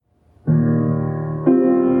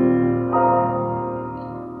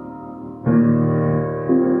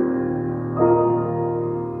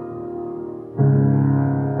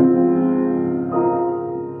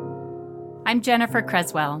I'm Jennifer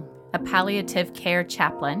Creswell, a palliative care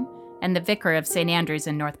chaplain and the Vicar of St. Andrews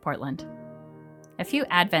in North Portland. A few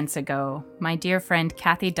Advents ago, my dear friend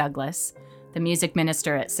Kathy Douglas, the music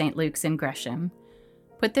minister at St. Luke's in Gresham,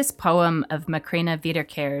 put this poem of Macrina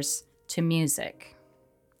Wiederkehr's to music.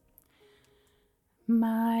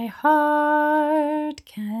 My heart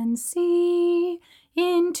can see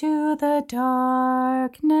into the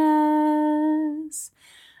darkness,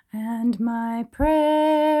 and my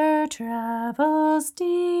prayer travels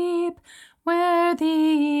deep where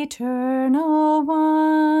the Eternal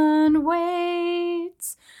One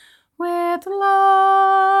waits. With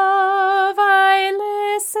love I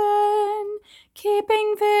listen,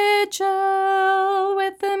 keeping vigil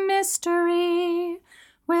with the mystery,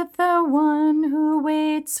 with the one who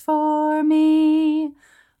waits for me.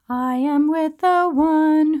 I am with the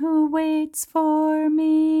one who waits for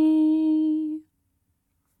me.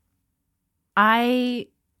 I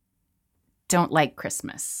don't like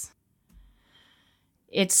Christmas.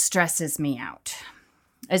 It stresses me out.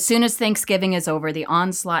 As soon as Thanksgiving is over, the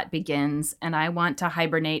onslaught begins, and I want to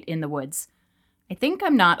hibernate in the woods. I think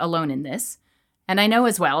I'm not alone in this, and I know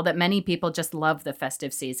as well that many people just love the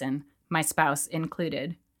festive season, my spouse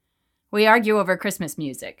included. We argue over Christmas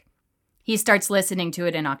music. He starts listening to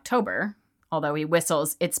it in October, although he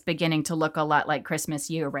whistles, it's beginning to look a lot like Christmas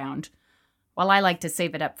year-round, while I like to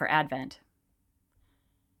save it up for Advent.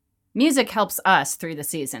 Music helps us through the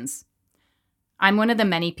seasons. I'm one of the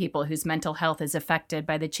many people whose mental health is affected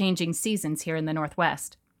by the changing seasons here in the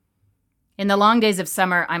Northwest. In the long days of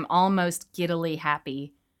summer, I'm almost giddily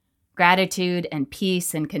happy. Gratitude and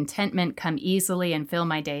peace and contentment come easily and fill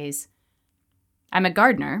my days. I'm a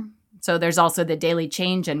gardener, so there's also the daily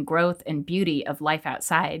change and growth and beauty of life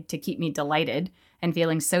outside to keep me delighted and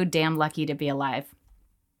feeling so damn lucky to be alive.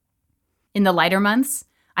 In the lighter months,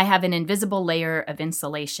 I have an invisible layer of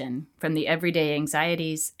insulation from the everyday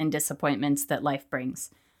anxieties and disappointments that life brings.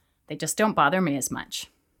 They just don't bother me as much.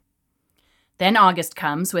 Then August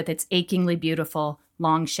comes with its achingly beautiful,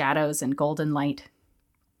 long shadows and golden light.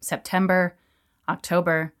 September,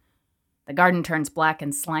 October, the garden turns black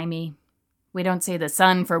and slimy. We don't see the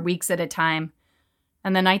sun for weeks at a time,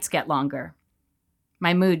 and the nights get longer.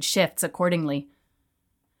 My mood shifts accordingly.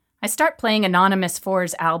 I start playing Anonymous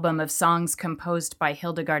 4's album of songs composed by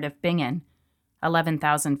Hildegard of Bingen,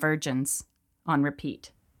 11,000 Virgins, on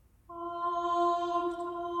repeat.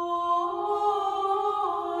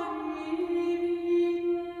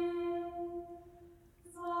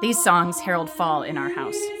 These songs herald fall in our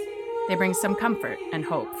house. They bring some comfort and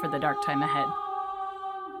hope for the dark time ahead.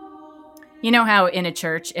 You know how in a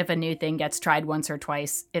church, if a new thing gets tried once or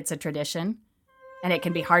twice, it's a tradition? And it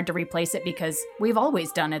can be hard to replace it because we've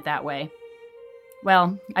always done it that way.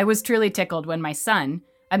 Well, I was truly tickled when my son,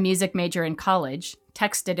 a music major in college,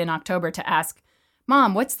 texted in October to ask,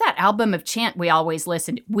 "Mom, what's that album of chant we always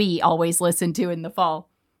listen to in the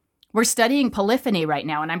fall? We're studying polyphony right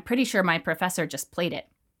now, and I'm pretty sure my professor just played it."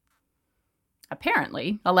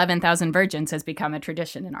 Apparently, 11,000 Virgins has become a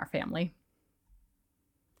tradition in our family.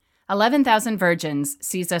 11,000 Virgins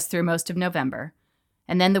sees us through most of November,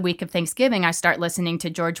 and then the week of Thanksgiving, I start listening to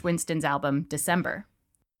George Winston's album, December.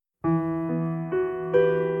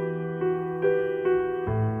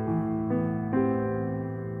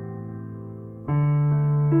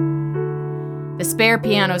 The spare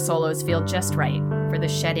piano solos feel just right for the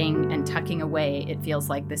shedding and tucking away it feels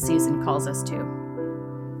like the season calls us to.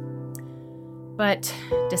 But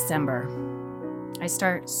December, I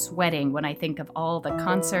start sweating when I think of all the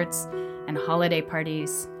concerts and holiday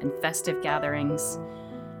parties and festive gatherings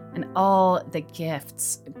and all the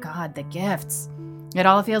gifts. God, the gifts. It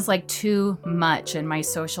all feels like too much in my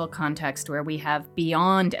social context where we have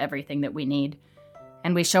beyond everything that we need,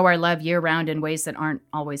 and we show our love year-round in ways that aren't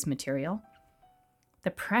always material.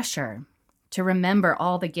 The pressure to remember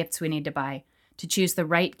all the gifts we need to buy, to choose the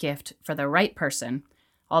right gift for the right person,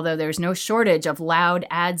 although there's no shortage of loud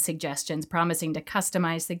ad suggestions promising to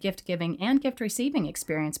customize the gift-giving and gift-receiving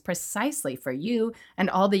experience precisely for you and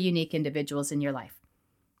all the unique individuals in your life.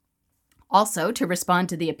 Also, to respond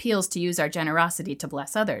to the appeals to use our generosity to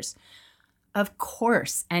bless others. Of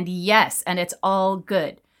course, and yes, and it's all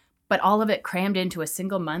good, but all of it crammed into a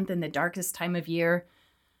single month in the darkest time of year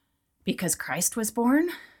because Christ was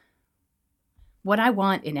born? What I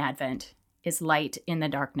want in Advent is light in the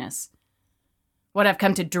darkness. What I've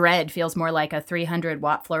come to dread feels more like a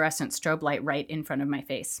 300-watt fluorescent strobe light right in front of my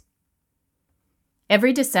face.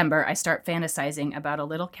 Every December, I start fantasizing about a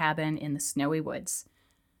little cabin in the snowy woods,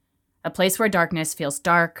 a place where darkness feels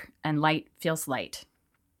dark and light feels light.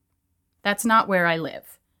 That's not where I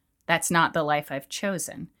live. That's not the life I've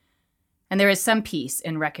chosen. And there is some peace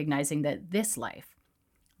in recognizing that this life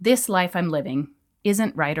I'm living,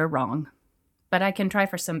 isn't right or wrong, but I can try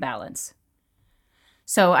for some balance.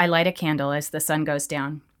 So I light a candle as the sun goes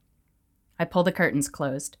down. I pull the curtains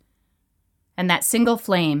closed. And that single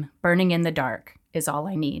flame burning in the dark is all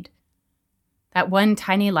I need. That one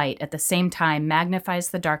tiny light at the same time magnifies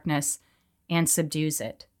the darkness and subdues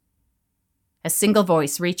it. A single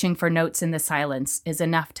voice reaching for notes in the silence is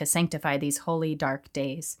enough to sanctify these holy, dark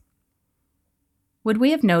days. Would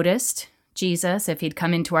we have noticed Jesus if he'd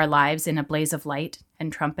come into our lives in a blaze of light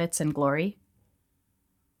and trumpets and glory?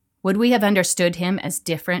 Would we have understood him as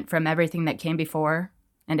different from everything that came before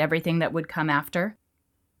and everything that would come after?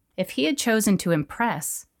 If he had chosen to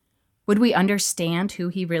impress, would we understand who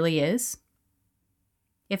he really is?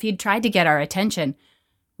 If he'd tried to get our attention,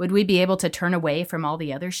 would we be able to turn away from all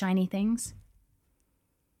the other shiny things?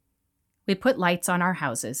 We put lights on our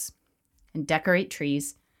houses and decorate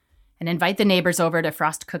trees and invite the neighbors over to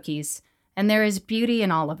frost cookies, and there is beauty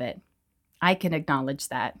in all of it. I can acknowledge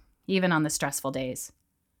that, even on the stressful days.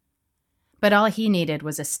 But all he needed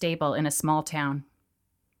was a stable in a small town.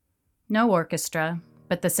 No orchestra,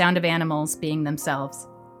 but the sound of animals being themselves.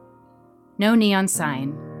 No neon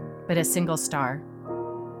sign, but a single star.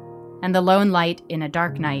 And the lone light in a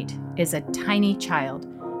dark night is a tiny child,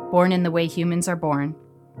 born in the way humans are born,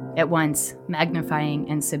 at once magnifying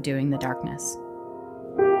and subduing the darkness.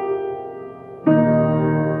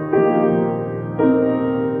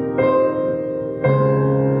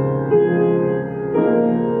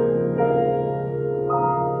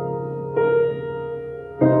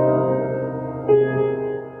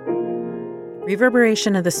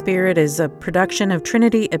 Reverberation of the Spirit is a production of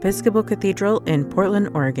Trinity Episcopal Cathedral in Portland,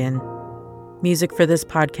 Oregon. Music for this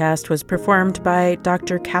podcast was performed by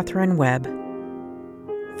Dr. Catherine Webb.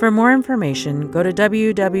 For more information, go to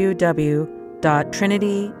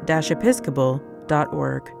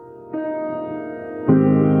www.trinity-episcopal.org.